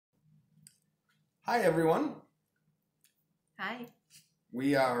Hi, everyone. Hi.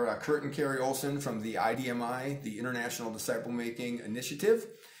 We are Kurt and Carrie Olson from the IDMI, the International Disciple Making Initiative,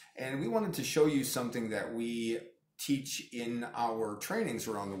 and we wanted to show you something that we teach in our trainings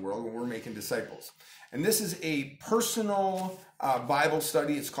around the world when we're making disciples. And this is a personal Bible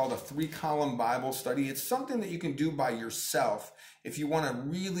study. It's called a 3-column Bible study. It's something that you can do by yourself if you want to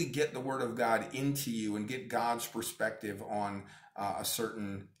really get the Word of God into you and get God's perspective on a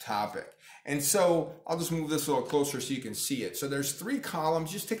certain topic. And so I'll just move this a little closer so you can see it. So there's 3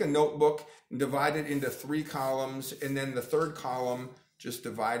 columns. Just take a notebook and divide it into 3 columns, and then the 3rd column, just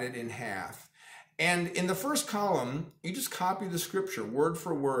divide it in half. And in the 1st column, you just copy the scripture word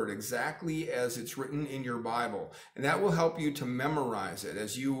for word, exactly as it's written in your Bible. And that will help you to memorize it.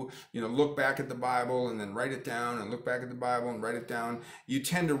 As you look back at the Bible and then write it down and look back at the Bible and write it down, you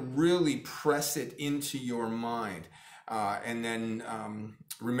tend to really press it into your mind. And then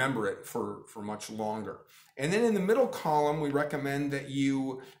remember it for much longer. And then in the middle column, we recommend that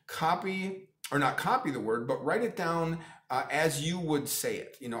you copy, or not copy the word, but write it down as you would say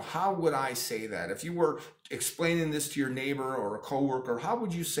it. How would I say that? If you were explaining this to your neighbor or a coworker, how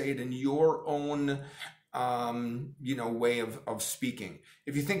would you say it in your own, way of speaking?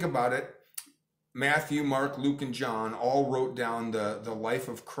 If you think about it, Matthew, Mark, Luke, and John all wrote down the life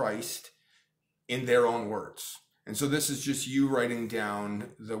of Christ in their own words. And so this is just you writing down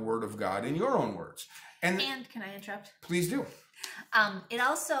the Word of God in your own words. And can I interrupt? Please do. It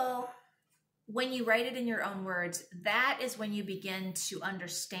also, when you write it in your own words, that is when you begin to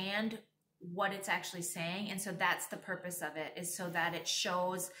understand what it's actually saying. And so that's the purpose of it, is so that it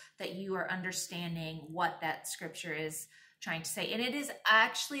shows that you are understanding what that scripture is trying to say. And it is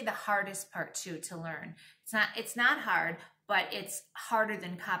actually the hardest part too to learn. It's not hard, but it's harder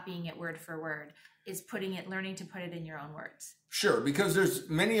than copying it word for word, is learning to put it in your own words. Sure, because there's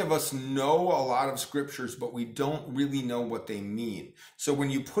many of us know a lot of scriptures, but we don't really know what they mean. So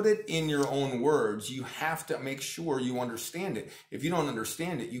when you put it in your own words, you have to make sure you understand it. If you don't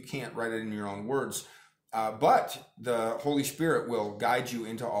understand it, you can't write it in your own words. But the Holy Spirit will guide you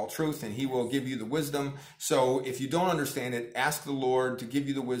into all truth, and He will give you the wisdom. So if you don't understand it, ask the Lord to give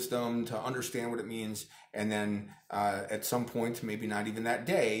you the wisdom to understand what it means. And then at some point, maybe not even that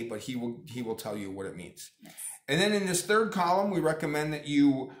day, but He will tell you what it means. Yes. And then in this 3rd column, we recommend that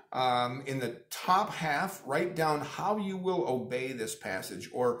you, in the top half, write down how you will obey this passage,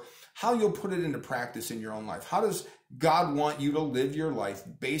 or how you'll put it into practice in your own life. How does God want you to live your life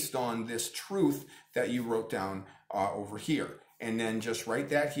based on this truth that you wrote down over here? And then just write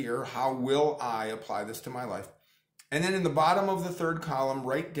that here. How will I apply this to my life? And then in the bottom of the 3rd column,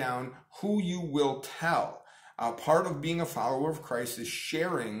 write down who you will tell. Part of being a follower of Christ is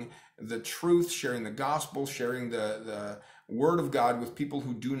sharing the truth, sharing the gospel, sharing the word of God with people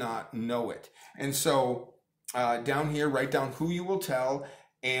who do not know it. And so down here, write down who you will tell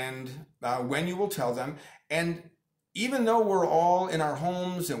and when you will tell them. And even though we're all in our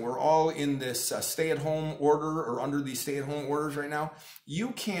homes and we're all in this stay-at-home order, or under these stay-at-home orders right now, you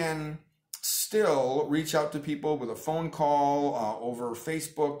can still reach out to people with a phone call, over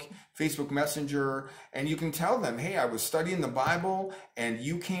Facebook Messenger, and you can tell them, hey, I was studying the Bible and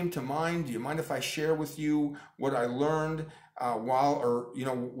you came to mind. Do you mind if I share with you what I learned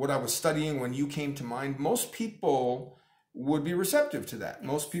what I was studying when you came to mind? Most people would be receptive to that.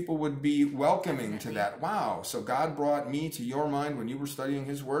 Most people would be welcoming to that. Wow, so God brought me to your mind when you were studying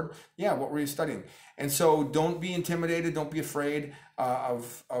His Word? Yeah, what were you studying? And so don't be intimidated. Don't be afraid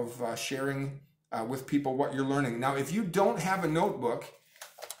of sharing with people what you're learning. Now, if you don't have a notebook,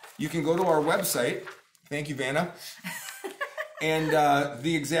 you can go to our website. Thank you, Vanna. And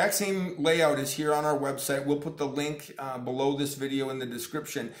the exact same layout is here on our website. We'll put the link below this video in the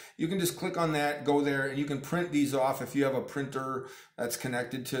description. You can just click on that, go there, and you can print these off. If you have a printer that's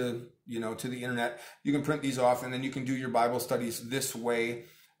connected to the internet, you can print these off, and then you can do your Bible studies this way.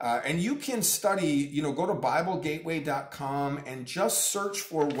 And you can study, go to BibleGateway.com and just search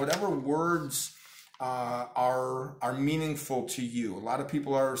for whatever words are meaningful to you. A lot of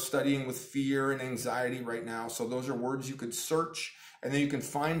people are studying with fear and anxiety right now. So those are words you could search, and then you can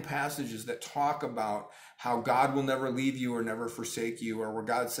find passages that talk about how God will never leave you or never forsake you, or where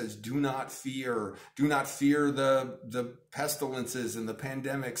God says, do not fear the pestilences and the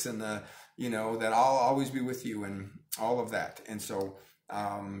pandemics and that I'll always be with you and all of that. And so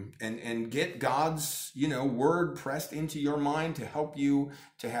and get God's, word pressed into your mind to help you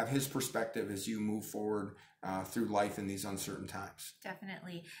to have his perspective as you move forward through life in these uncertain times.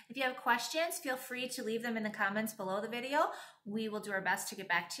 Definitely. If you have questions, feel free to leave them in the comments below the video. We will do our best to get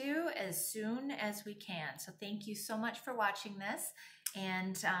back to you as soon as we can. So thank you so much for watching this.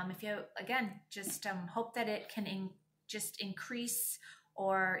 And if you, again, just hope that it can just increase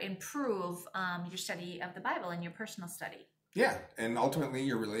or improve your study of the Bible and your personal study. Yeah, and ultimately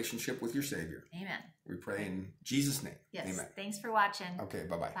your relationship with your Savior. Amen. We pray in Jesus' name. Yes. Amen. Thanks for watching. Okay,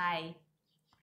 bye-bye. Bye.